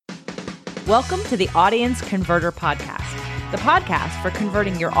Welcome to the Audience Converter Podcast, the podcast for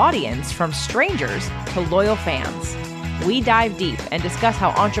converting your audience from strangers to loyal fans. We dive deep and discuss how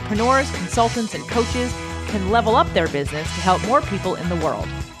entrepreneurs, consultants, and coaches can level up their business to help more people in the world.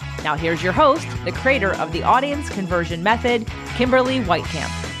 Now here's your host, the creator of the Audience Conversion Method, Kimberly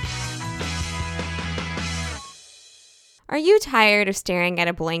Whitecamp. Are you tired of staring at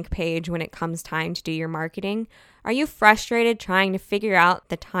a blank page when it comes time to do your marketing? Are you frustrated trying to figure out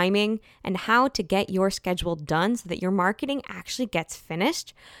the timing and how to get your schedule done so that your marketing actually gets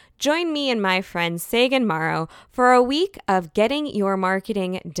finished? Join me and my friend Sagan Morrow for a week of getting your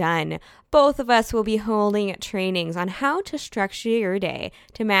marketing done. Both of us will be holding trainings on how to structure your day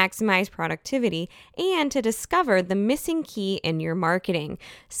to maximize productivity and to discover the missing key in your marketing.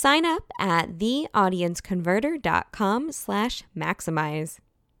 Sign up at theaudienceconverter.com/maximize.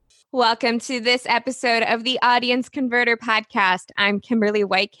 Welcome to this episode of the Audience Converter Podcast. I'm Kimberly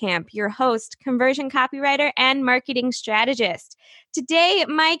Whitecamp, your host, conversion copywriter, and marketing strategist. Today,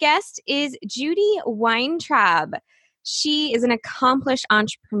 my guest is Judy Weintraub. She is an accomplished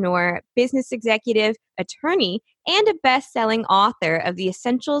entrepreneur, business executive, attorney, and a best-selling author of The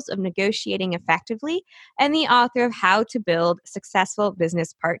Essentials of Negotiating Effectively and the author of How to Build Successful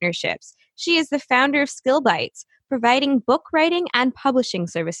Business Partnerships. She is the founder of Skill Bites, providing book writing and publishing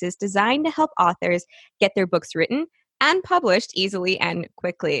services designed to help authors get their books written and published easily and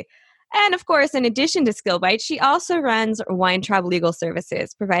quickly. And of course, in addition to Skill Bites, she also runs Weintraub Legal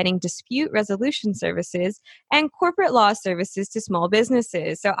Services, providing dispute resolution services and corporate law services to small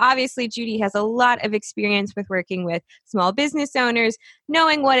businesses. So obviously, Judy has a lot of experience with working with small business owners,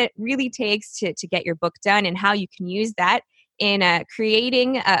 knowing what it really takes to get your book done and how you can use that in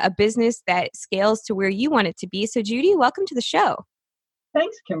creating a business that scales to where you want it to be. So Judy, welcome to the show.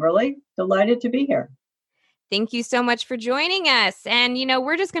 Thanks, Kimberly. Delighted to be here. Thank you so much for joining us. And,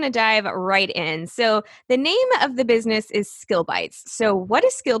 we're just going to dive right in. So the name of the business is Skill Bites. So what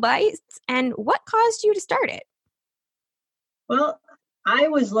is Skill Bites and what caused you to start it? Well, I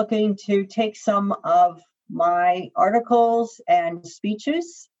was looking to take some of my articles and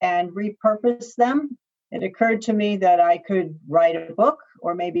speeches and repurpose them. It occurred to me that I could write a book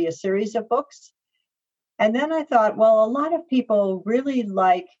or maybe a series of books. And then I thought, well, a lot of people really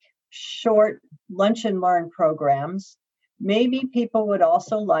like short lunch and learn programs. Maybe people would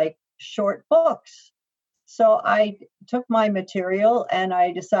also like short books. So I took my material and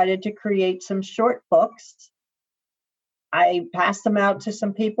I decided to create some short books. I passed them out to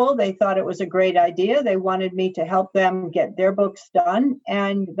some people. They thought it was a great idea. They wanted me to help them get their books done.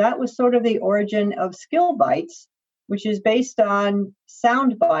 And that was sort of the origin of Skill Bites, which is based on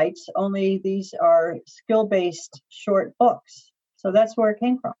sound bites, only these are skill-based short books. So that's where it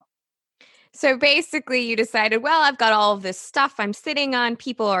came from. So basically you decided, well, I've got all of this stuff I'm sitting on.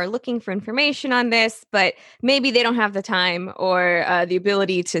 People are looking for information on this, but maybe they don't have the time or the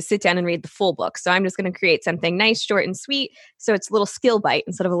ability to sit down and read the full book. So I'm just going to create something nice, short, and sweet. So it's a little skill bite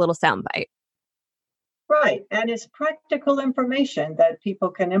instead of a little sound bite. Right. And it's practical information that people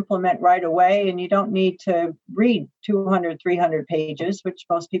can implement right away. And you don't need to read 200, 300 pages, which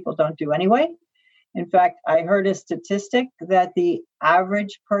most people don't do anyway. In fact, I heard a statistic that the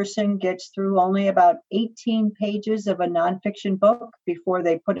average person gets through only about 18 pages of a nonfiction book before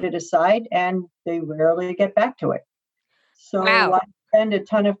they put it aside, and they rarely get back to it. So wow. I spend a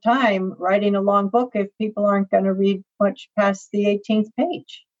ton of time writing a long book if people aren't going to read much past the 18th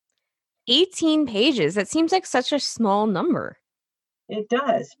page. 18 pages. That seems like such a small number. It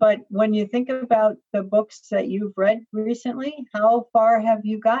does. But when you think about the books that you've read recently, how far have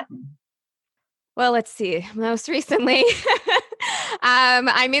you gotten? Well, let's see. Most recently,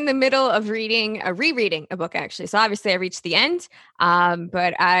 I'm in the middle of rereading a book, actually. So obviously I reached the end,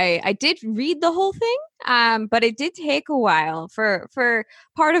 but I did read the whole thing, but it did take a while for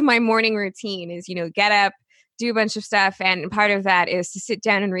part of my morning routine is, get up, do a bunch of stuff. And part of that is to sit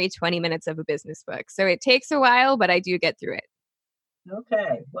down and read 20 minutes of a business book. So it takes a while, but I do get through it.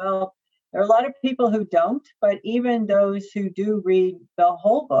 Okay. Well, there are a lot of people who don't, but even those who do read the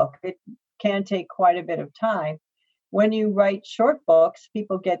whole book, it can take quite a bit of time. When you write short books,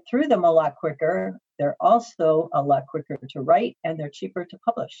 people get through them a lot quicker. They're also a lot quicker to write and they're cheaper to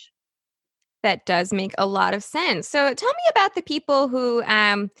publish. That does make a lot of sense. So tell me about the people who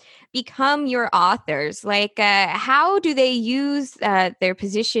become your authors. Like, how do they use their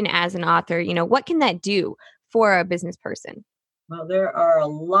position as an author? What can that do for a business person? Well, there are a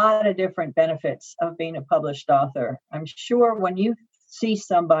lot of different benefits of being a published author. I'm sure when you see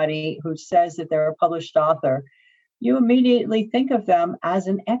somebody who says that they're a published author, you immediately think of them as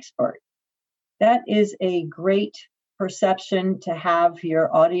an expert. That is a great perception to have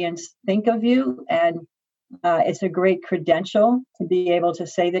your audience think of you. And it's a great credential to be able to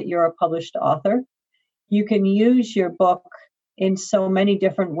say that you're a published author. You can use your book in so many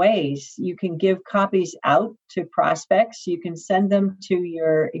different ways. You can give copies out to prospects. You can send them to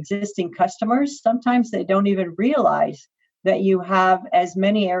your existing customers. Sometimes they don't even realize that you have as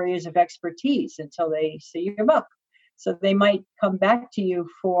many areas of expertise until they see your book. So they might come back to you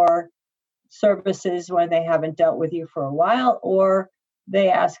for services when they haven't dealt with you for a while, or they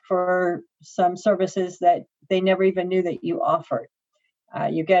ask for some services that they never even knew that you offered.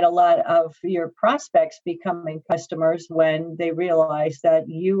 You get a lot of your prospects becoming customers when they realize that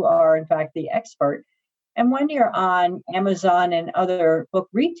you are, in fact, the expert. And when you're on Amazon and other book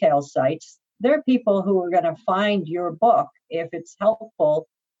retail sites, there are people who are going to find your book if it's helpful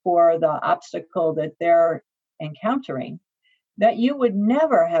for the obstacle that they're encountering that you would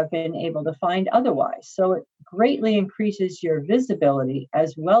never have been able to find otherwise. So it greatly increases your visibility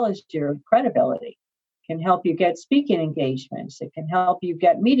as well as your credibility. It can help you get speaking engagements. It can help you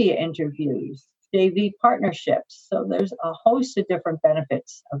get media interviews, JV partnerships. So there's a host of different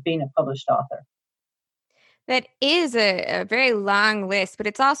benefits of being a published author. That is a very long list, but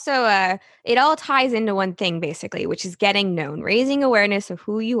it's also it all ties into one thing basically, which is getting known, raising awareness of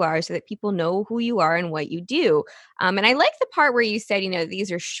who you are so that people know who you are and what you do. And I like the part where you said,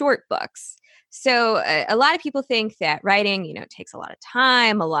 these are short books. So a lot of people think that writing, takes a lot of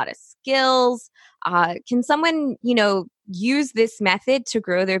time, a lot of skills. Can someone, use this method to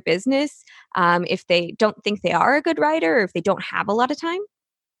grow their business if they don't think they are a good writer or if they don't have a lot of time?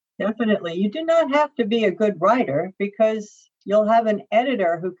 Definitely. You do not have to be a good writer because you'll have an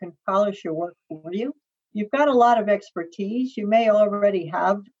editor who can polish your work for you. You've got a lot of expertise. You may already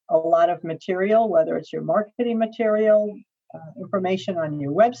have a lot of material, whether it's your marketing material, information on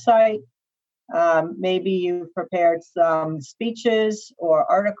your website. Maybe you've prepared some speeches or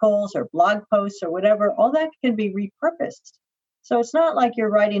articles or blog posts or whatever. All that can be repurposed. So it's not like you're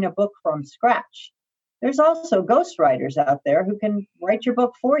writing a book from scratch. There's also ghostwriters out there who can write your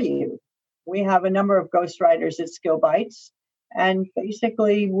book for you. We have a number of ghostwriters at Skill Bites, and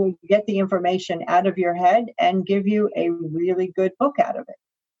basically will get the information out of your head and give you a really good book out of it.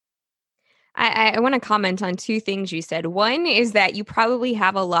 I want to comment on two things you said. One is that you probably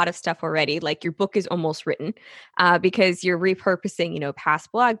have a lot of stuff already, like your book is almost written because you're repurposing,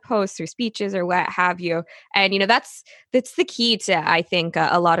 past blog posts or speeches or what have you. And, that's the key to, I think,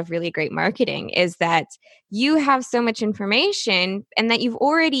 a lot of really great marketing is that you have so much information and that you've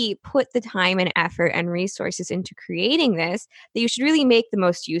already put the time and effort and resources into creating this, that you should really make the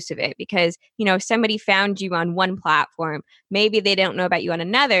most use of it because, if somebody found you on one platform, maybe they don't know about you on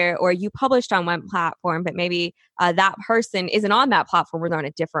another, or you published on one platform, but maybe that person isn't on that platform or they're on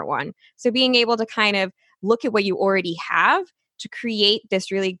a different one. So being able to kind of look at what you already have to create this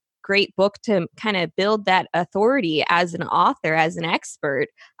really great book to kind of build that authority as an author, as an expert,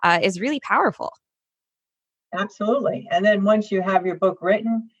 is really powerful. Absolutely. And then once you have your book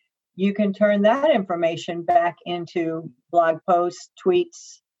written, you can turn that information back into blog posts,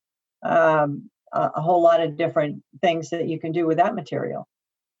 tweets, a whole lot of different things that you can do with that material.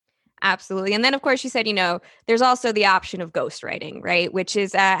 Absolutely. And then, of course, you said, there's also the option of ghostwriting, right? Which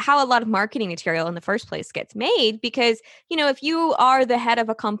is how a lot of marketing material in the first place gets made. Because, if you are the head of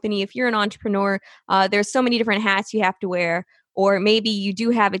a company, if you're an entrepreneur, there's so many different hats you have to wear. Or maybe you do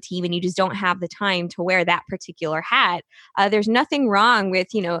have a team and you just don't have the time to wear that particular hat. There's nothing wrong with,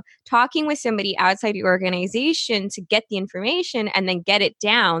 talking with somebody outside your organization to get the information and then get it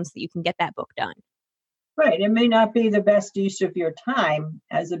down so that you can get that book done. Right. It may not be the best use of your time.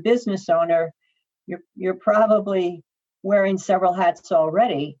 As a business owner, you're probably wearing several hats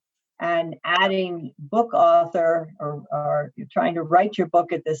already, and adding book author or you're trying to write your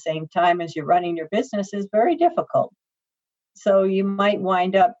book at the same time as you're running your business is very difficult. So you might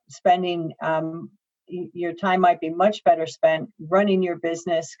wind up spending your time might be much better spent running your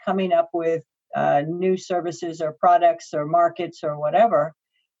business, coming up with new services or products or markets or whatever,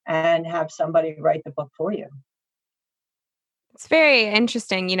 and have somebody write the book for you. It's very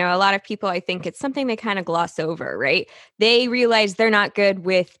interesting. A lot of people, I think it's something they kind of gloss over, right? They realize they're not good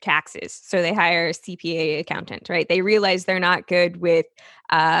with taxes. So they hire a CPA accountant, right? They realize they're not good with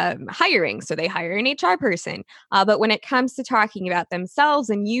hiring. So they hire an HR person. But when it comes to talking about themselves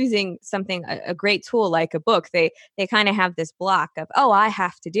and using something, a great tool like a book, they kind of have this block of, oh, I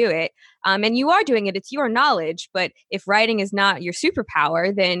have to do it. And you are doing it. It's your knowledge. But if writing is not your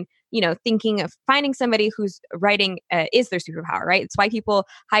superpower, then thinking of finding somebody who's writing is their superpower, right? It's why people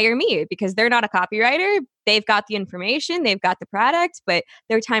hire me because they're not a copywriter, they've got the information, they've got the product, but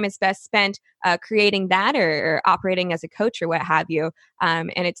their time is best spent creating that or operating as a coach or what have you.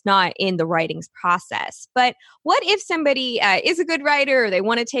 And it's not in the writings process. But what if somebody is a good writer or they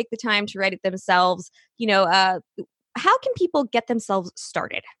want to take the time to write it themselves? How can people get themselves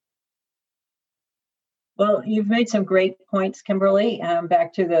started? Well, you've made some great points, Kimberly.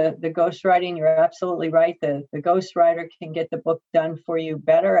 Back to the ghostwriting, you're absolutely right. The ghostwriter can get the book done for you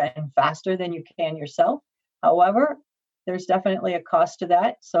better and faster than you can yourself. However, there's definitely a cost to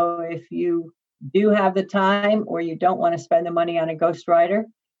that. So if you do have the time or you don't want to spend the money on a ghostwriter,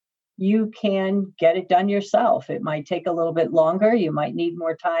 you can get it done yourself. It might take a little bit longer. You might need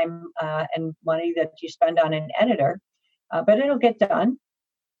more time and money that you spend on an editor, but it'll get done.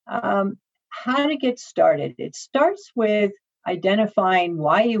 How to get started? It starts with identifying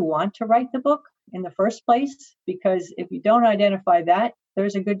why you want to write the book in the first place, because if you don't identify that,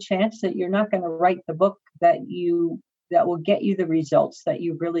 there's a good chance that you're not going to write the book that will get you the results that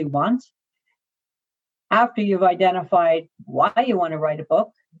you really want. After you've identified why you want to write a book,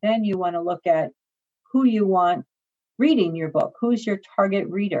 then you want to look at who you want reading your book. Who's your target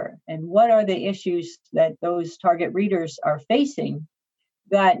reader? And what are the issues that those target readers are facing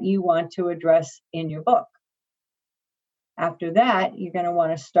that you want to address in your book? After that, you're going to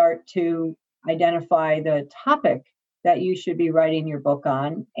want to start to identify the topic that you should be writing your book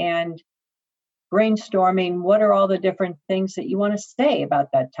on and brainstorming what are all the different things that you want to say about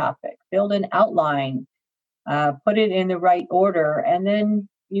that topic. Build an outline, put it in the right order, and then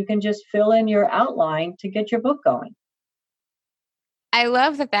you can just fill in your outline to get your book going. I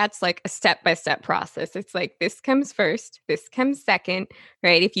love that that's like a step-by-step process. It's like this comes first, this comes second,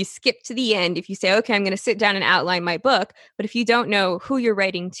 right? If you skip to the end, if you say, okay, I'm going to sit down and outline my book, but if you don't know who you're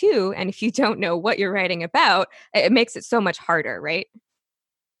writing to, and if you don't know what you're writing about, it makes it so much harder, right?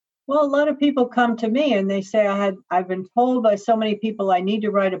 Well, a lot of people come to me and they say, I've been told by so many people I need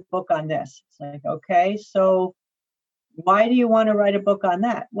to write a book on this. It's like, okay, so why do you want to write a book on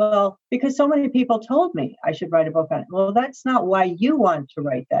that? Well, because so many people told me I should write a book on it. Well, that's not why you want to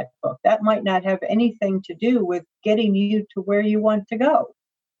write that book. That might not have anything to do with getting you to where you want to go.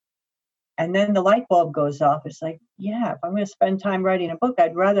 And then the light bulb goes off. It's like, yeah, if I'm going to spend time writing a book,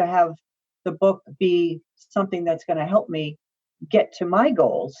 I'd rather have the book be something that's going to help me get to my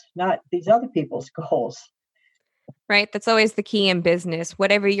goals, not these other people's goals. Right. That's always the key in business.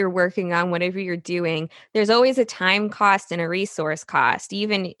 Whatever you're working on, whatever you're doing, there's always a time cost and a resource cost.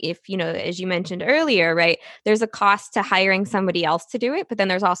 Even if, as you mentioned earlier, right, there's a cost to hiring somebody else to do it, but then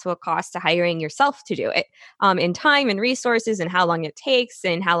there's also a cost to hiring yourself to do it in time and resources and how long it takes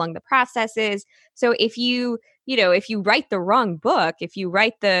and how long the process is. So if if you write the wrong book, if you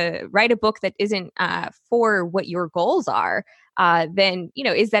write a book that isn't for what your goals are, then,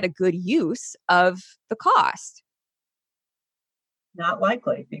 is that a good use of the cost? Not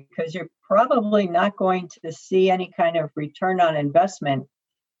likely, because you're probably not going to see any kind of return on investment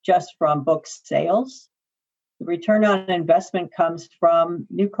just from book sales. The return on investment comes from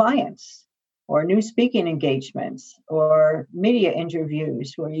new clients or new speaking engagements or media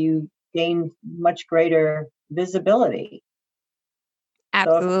interviews where you gain much greater visibility.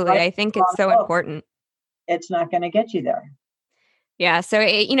 Absolutely. I think it's so important. It's not going to get you there. Yeah, so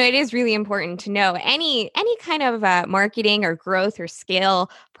it is really important to know any kind of marketing or growth or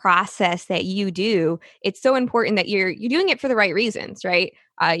scale process that you do. It's so important that you're doing it for the right reasons, right?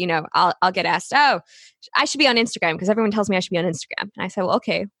 I'll get asked, oh, I should be on Instagram because everyone tells me I should be on Instagram, and I say, well,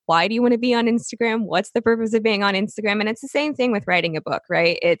 okay, why do you want to be on Instagram? What's the purpose of being on Instagram? And it's the same thing with writing a book,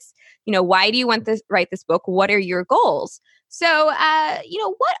 right? It's why do you want to write this book? What are your goals? So,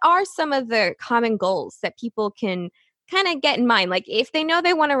 what are some of the common goals that people can kind of get in mind? Like if they know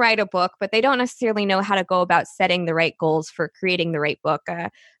they want to write a book, but they don't necessarily know how to go about setting the right goals for creating the right book,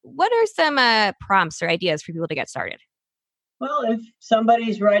 what are some prompts or ideas for people to get started? Well, if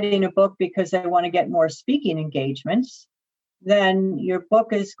somebody's writing a book because they want to get more speaking engagements, then your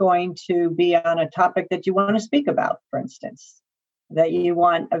book is going to be on a topic that you want to speak about, for instance, that you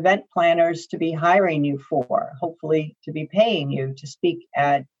want event planners to be hiring you for, hopefully to be paying you to speak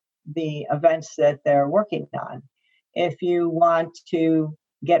at the events that they're working on. If you want to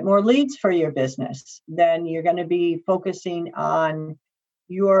get more leads for your business, then you're going to be focusing on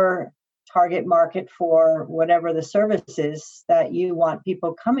your target market for whatever the service is that you want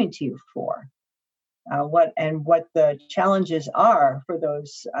people coming to you for. What the challenges are for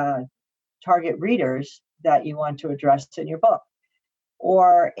those target readers that you want to address in your book.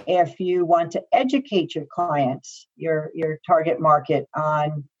 Or if you want to educate your clients, your target market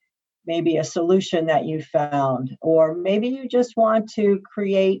on maybe a solution that you found, or maybe you just want to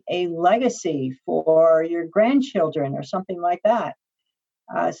create a legacy for your grandchildren or something like that.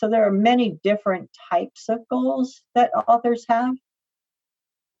 So there are many different types of goals that authors have.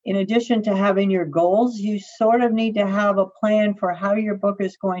 In addition to having your goals, you sort of need to have a plan for how your book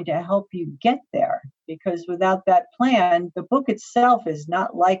is going to help you get there. Because without that plan, the book itself is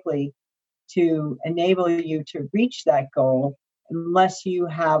not likely to enable you to reach that goal unless you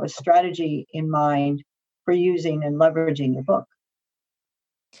have a strategy in mind for using and leveraging your book.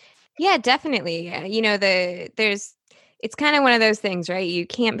 Yeah, definitely. It's kind of one of those things, right? You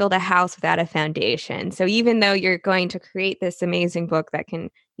can't build a house without a foundation. So even though you're going to create this amazing book that can,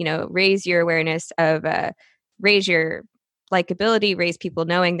 raise your awareness of, raise your likability, raise people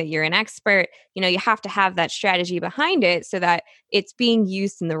knowing that you're an expert, you have to have that strategy behind it so that it's being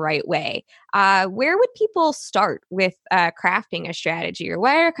used in the right way. Where would people start with crafting a strategy, or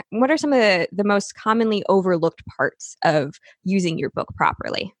what are some of the most commonly overlooked parts of using your book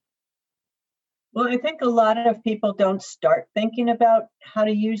properly? Well, I think a lot of people don't start thinking about how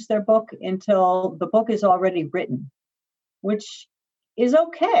to use their book until the book is already written, which is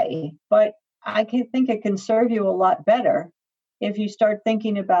okay, but I can think it can serve you a lot better if you start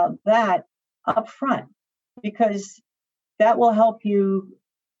thinking about that up front, because that will help you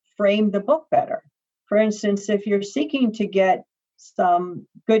frame the book better. For instance, if you're seeking to get some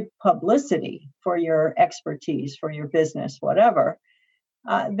good publicity for your expertise, for your business, whatever,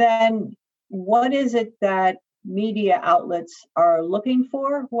 then what is it that media outlets are looking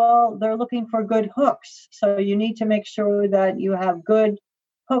for? Well, they're looking for good hooks. So you need to make sure that you have good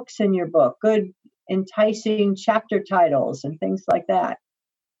hooks in your book, good enticing chapter titles and things like that,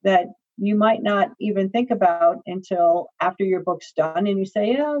 that you might not even think about until after your book's done and you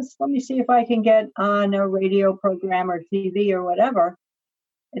say, yes, let me see if I can get on a radio program or TV or whatever.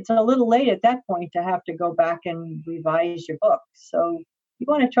 It's a little late at that point to have to go back and revise your book. So you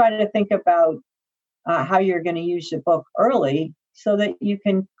want to try to think about how you're going to use the book early so that you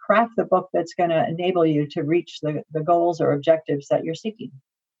can craft the book that's going to enable you to reach the goals or objectives that you're seeking.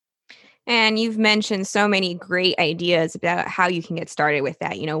 And you've mentioned so many great ideas about how you can get started with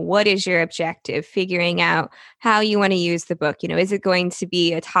that. What is your objective? Figuring out how you want to use the book. Is it going to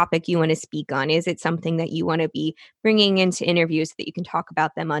be a topic you want to speak on? Is it something that you want to be bringing into interviews so that you can talk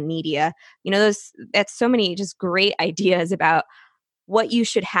about them on media? That's so many just great ideas about what you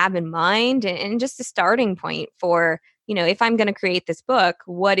should have in mind, and just a starting point for, if I'm going to create this book,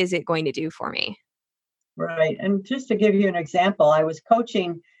 what is it going to do for me? Right. And just to give you an example, I was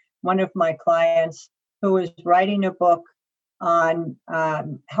coaching one of my clients who was writing a book on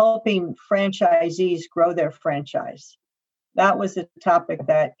helping franchisees grow their franchise. That was the topic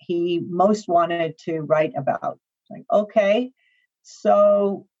that he most wanted to write about. Like, okay,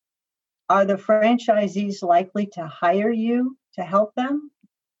 so are the franchisees likely to hire you to help them?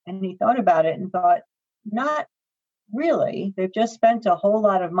 And he thought about it and thought, not really. They've just spent a whole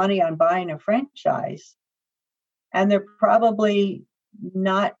lot of money on buying a franchise. And they're probably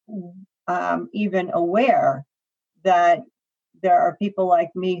not even aware that there are people like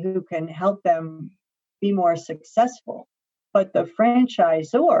me who can help them be more successful. But the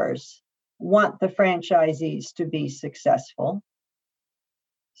franchisors want the franchisees to be successful.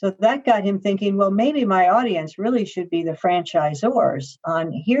 So that got him thinking, well, maybe my audience really should be the franchisors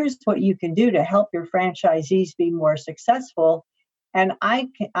on here's what you can do to help your franchisees be more successful. And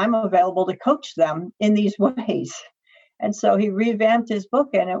I'm available to coach them in these ways. And so he revamped his book,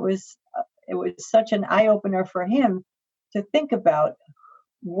 and it was such an eye-opener for him to think about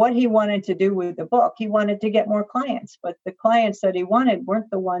what he wanted to do with the book. He wanted to get more clients, but the clients that he wanted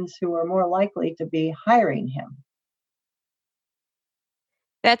weren't the ones who were more likely to be hiring him.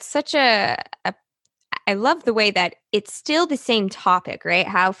 That's such I love the way that it's still the same topic, right?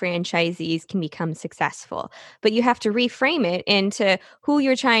 How franchisees can become successful, but you have to reframe it into who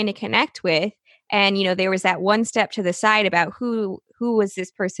you're trying to connect with. And, there was that one step to the side about who was this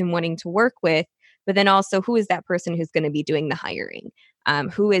person wanting to work with, but then also who is that person who's going to be doing the hiring?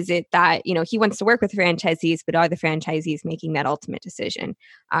 Who is it that, he wants to work with franchisees, but are the franchisees making that ultimate decision?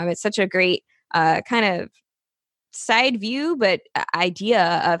 It's such a great kind of side view, but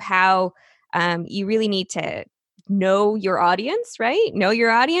idea of how you really need to know your audience, right? Know your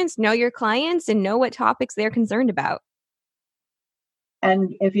audience, know your clients, and know what topics they're concerned about.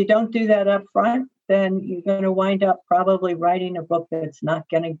 And if you don't do that up front, then you're going to wind up probably writing a book that's not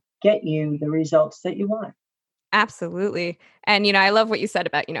going to get you the results that you want. Absolutely. And, I love what you said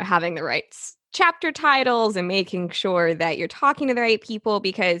about, having the right chapter titles and making sure that you're talking to the right people,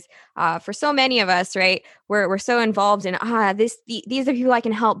 because for so many of us, right, we're so involved in these are people I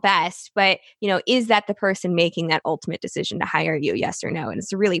can help best, but is that the person making that ultimate decision to hire you, yes or no? And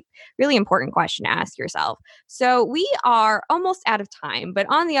it's a really, really important question to ask yourself. So we are almost out of time, but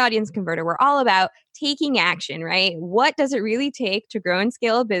on the Audience Converter, we're all about taking action, right? What does it really take to grow and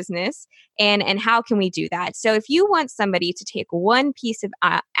scale a business, and how can we do that? So if you want somebody to take one piece of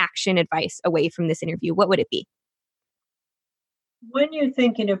action advice away from this interview, what would it be? When you're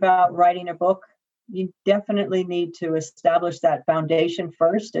thinking about writing a book, you definitely need to establish that foundation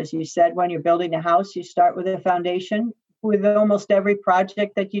first. As you said, when you're building a house, you start with a foundation. With almost every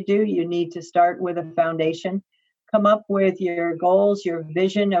project that you do, you need to start with a foundation. Come up with your goals, your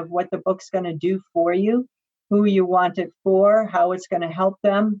vision of what the book's going to do for you, who you want it for, how it's going to help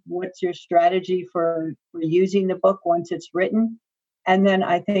them, what's your strategy for using the book once it's written. And then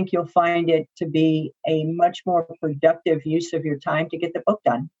I think you'll find it to be a much more productive use of your time to get the book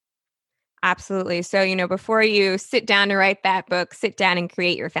done. Absolutely. So, before you sit down to write that book, sit down and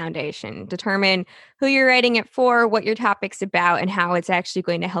create your foundation. Determine who you're writing it for, what your topic's about, and how it's actually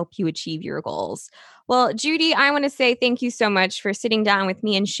going to help you achieve your goals. Well, Judy, I want to say thank you so much for sitting down with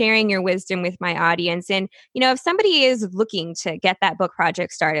me and sharing your wisdom with my audience. And, if somebody is looking to get that book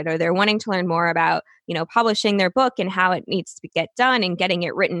project started, or they're wanting to learn more about, publishing their book and how it needs to get done and getting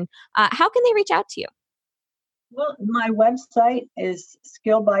it written, how can they reach out to you? Well, my website is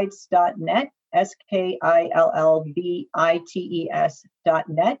skillbytes.net,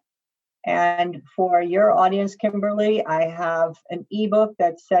 skillbites.net. And for your audience, Kimberly, I have an ebook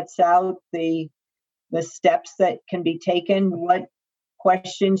that sets out the steps that can be taken, what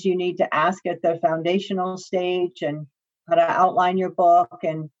questions you need to ask at the foundational stage, and how to outline your book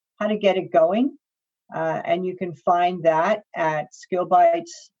and how to get it going. And you can find that at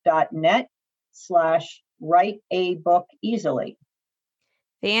skillbytes.net/write a book easily.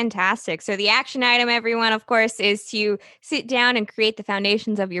 Fantastic. So the action item, everyone, of course, is to sit down and create the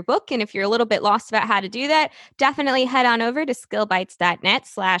foundations of your book. And if you're a little bit lost about how to do that, definitely head on over to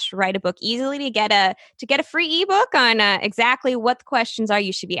skillbytes.net/write a book easily to get a free ebook on exactly what the questions are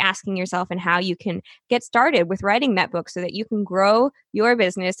you should be asking yourself and how you can get started with writing that book so that you can grow your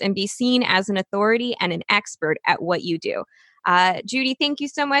business and be seen as an authority and an expert at what you do. Judy, thank you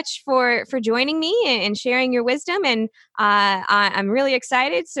so much for joining me and sharing your wisdom. And I'm really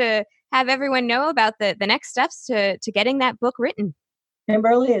excited to have everyone know about the next steps to getting that book written.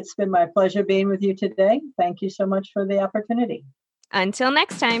 Kimberly, it's been my pleasure being with you today. Thank you so much for the opportunity. Until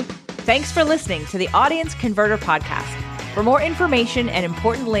next time. Thanks for listening to the Audience Converter podcast. For more information and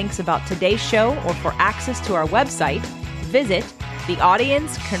important links about today's show, or for access to our website, visit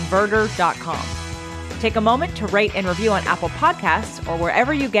theaudienceconverter.com. Take a moment to rate and review on Apple Podcasts or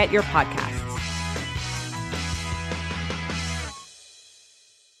wherever you get your podcasts.